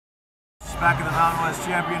back in the Mountain West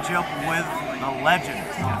Championship with the legend,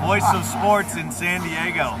 voice of sports in San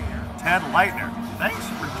Diego, Ted Leitner. Thanks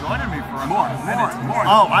for joining me for a more.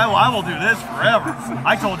 Oh, I will do this forever.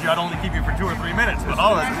 I told you I'd only keep you for 2 or 3 minutes, but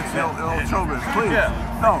all that's showbiz, please. Yeah.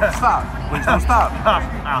 No, stop. Please don't stop.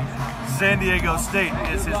 San Diego State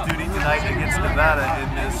is his duty tonight against Nevada in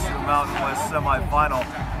this Mountain West semifinal.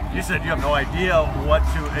 You said you have no idea what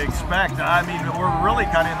to expect. I mean, we're really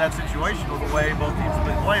kind of in that situation with the way both teams have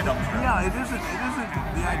been playing up there. Yeah, it isn't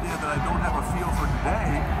the idea that I don't have a feel for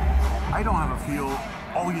today. I don't have a feel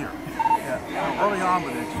all year. Yeah. Early on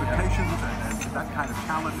with the expectations and that kind of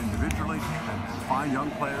talent individually and fine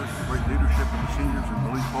young players, great leadership and the seniors and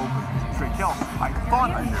Billy Pope and Trey Kell, I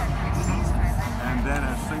thought I knew. And then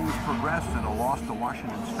as things progressed and a loss to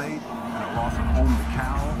Washington State and a loss at home to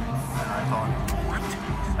Cal, and I thought, what?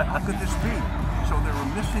 How could this be? So there were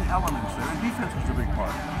missing elements there, and defense was a big part.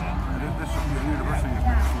 And this university has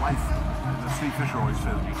made its life, as Steve Fisher always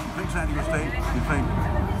says, you think San Diego State, you think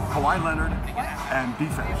Kawhi Leonard and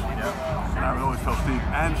defense. And I would always tell Steve,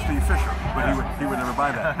 and Steve Fisher, but he would never buy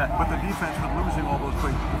that. But the defense, with losing all those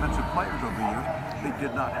great defensive players over the years, they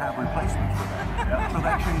did not have replacements for that. So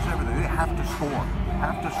that changed everything. They have to score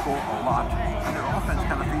a lot. And their offense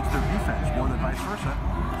kind of feeds their defense more than vice versa.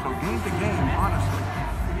 So game to game, honestly,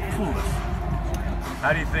 clueless.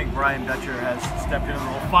 How do you think Brian Dutcher has stepped into the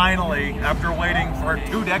role finally, after waiting for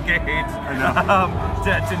 2 decades,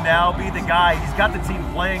 to now be the guy? He's got the team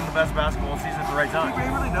playing the best basketball season at the right time. He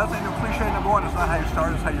really does. And cliche number one, it's not how you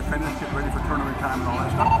start, it's how you finish, get ready for tournament time and all that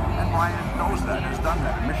stuff. And Brian knows that, has done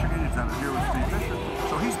that. In Michigan, he's done it here with Steve Fisher.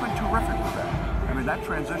 So he's been terrific with that. I mean, that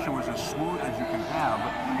transition was as smooth as you can have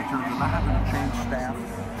in terms of not having to change staff,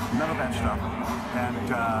 none of that stuff. And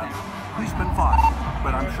he's been fine,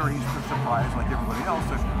 but I'm sure he's been surprised, like everybody else,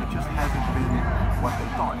 that it just hasn't been what they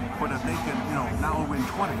thought. But if they can, now win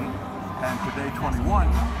 20 and today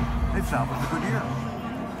 21, they've salvaged a good year.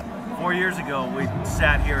 4 years ago, we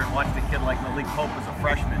sat here and watched a kid like Malik Pope as a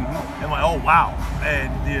freshman, and went, oh wow, and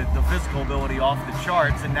the physical ability off the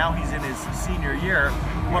charts, and now he's in his senior year.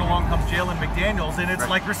 But along comes Jalen McDaniels, and it's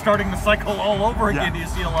like we're starting the cycle all over again. Do you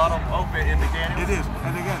see a lot of hope in McDaniels? It is,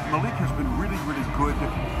 and again, Malik has been really, really good,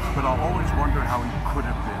 but I'll always wonder how he could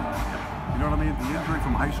have been. You know what I mean? The injury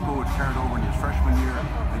from high school, which carried over in his freshman year,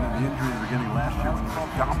 and then the injury at the beginning last year, when he was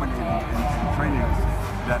dominating in training,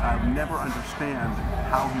 that I'll never understand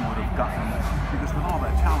how he would have gotten that. Because with all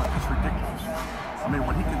that talent, it's ridiculous. I mean,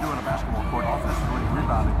 what he can do on a basketball court, offensively and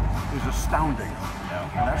rebounding, is astounding.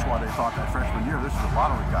 And that's why they thought that freshman year, this is a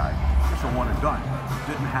lottery guy. It's a one and done.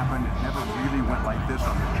 It didn't happen. It never really went like this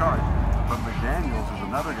on the chart. But McDaniels is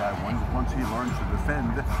another guy, once he learns to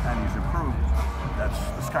defend and he's improved, the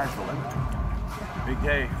sky's the limit. Big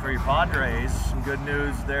day for your Padres. Some good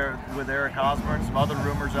news there with Eric Osborne. Some other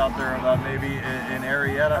rumors out there about maybe in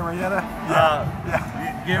Arrieta.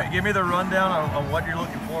 Give me the rundown on what you're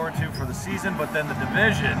looking forward to for the season, but then the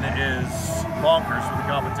division is bonkers with the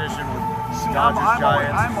competition with Dodgers,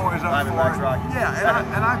 Giants, I'm always up for it. Rockies. Yeah,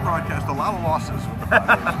 and I broadcast a lot of losses with the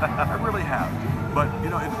Padres. I really have. But,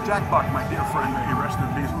 Jack Buck, my dear friend, may he rest in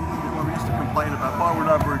peace, when we used to complain about, we're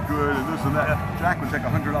not very good and this and that, Jack would take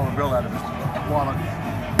a $100 bill out of his wallet,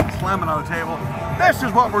 slam it on the table. This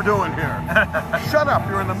is what we're doing here. Shut up,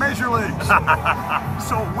 you're in the major leagues.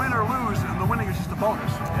 So win or lose, and the winning is just a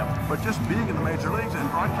bonus. But just being in the major leagues and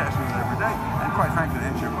broadcasting it every day, and quite frankly, to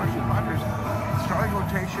answer your question, Padres, starting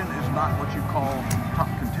rotation is not what you call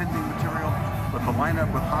top contending material, but the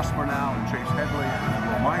lineup with Hosmer now and Chase Headley and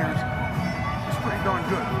Will Myers, pretty darn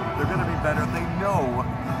good. They're going to be better. They know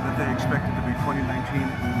that they expect it to be 2019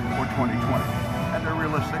 or 2020. And they're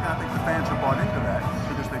realistic. I think the fans have bought into that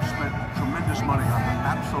because they've spent tremendous money on the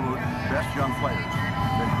absolute best young players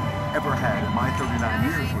they've ever had in my 39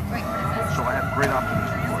 years with them. So I have great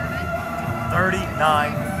optimism for them.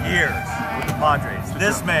 39 years with the Padres.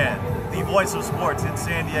 This man, the voice of sports in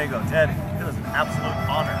San Diego. Ted, it was an absolute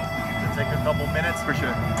honor. Take a couple minutes. For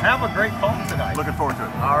sure. Have a great call tonight. Looking forward to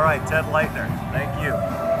it. All right, Ted Leitner. Thank you.